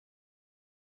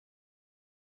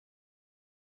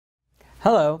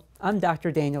Hello, I'm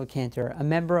Dr. Daniel Kantor, a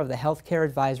member of the Healthcare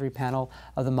Advisory Panel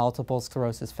of the Multiple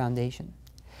Sclerosis Foundation.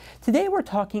 Today we're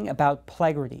talking about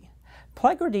Plegridy.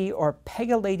 Plegridy, or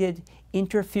pegylated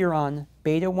interferon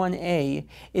beta-1a,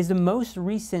 is the most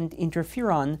recent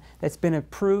interferon that's been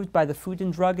approved by the Food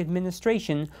and Drug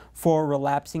Administration for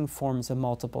relapsing forms of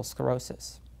multiple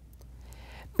sclerosis.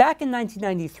 Back in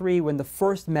 1993, when the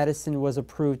first medicine was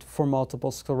approved for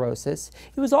multiple sclerosis,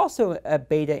 it was also a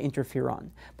beta interferon,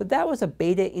 but that was a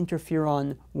beta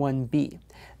interferon 1b.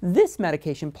 This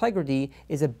medication, Plegridy,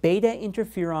 is a beta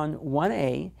interferon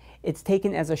 1a. It's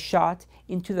taken as a shot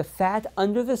into the fat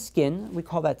under the skin. We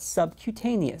call that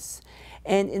subcutaneous.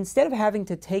 And instead of having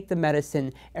to take the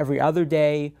medicine every other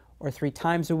day or 3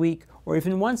 times a week or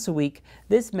even once a week,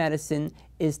 this medicine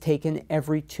is taken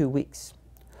every 2 weeks.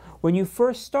 When you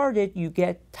first start it, you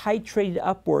get titrated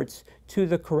upwards to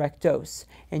the correct dose,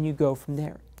 and you go from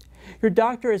there. Your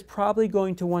doctor is probably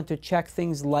going to want to check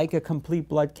things like a complete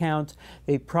blood count.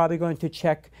 They're probably going to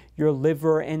check your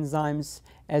liver enzymes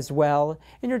as well,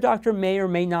 and your doctor may or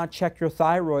may not check your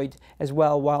thyroid as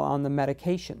well while on the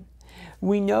medication.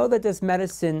 We know that this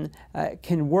medicine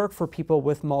can work for people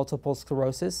with multiple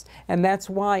sclerosis, and that's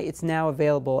why it's now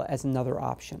available as another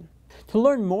option. To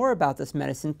learn more about this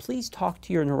medicine, please talk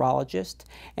to your neurologist,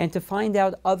 and to find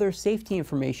out other safety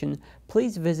information,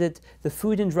 please visit the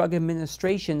Food and Drug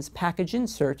Administration's package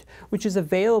insert, which is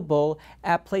available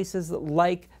at places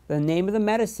like the name of the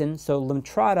medicine, so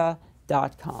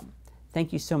Limtrada.com.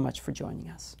 Thank you so much for joining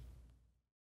us.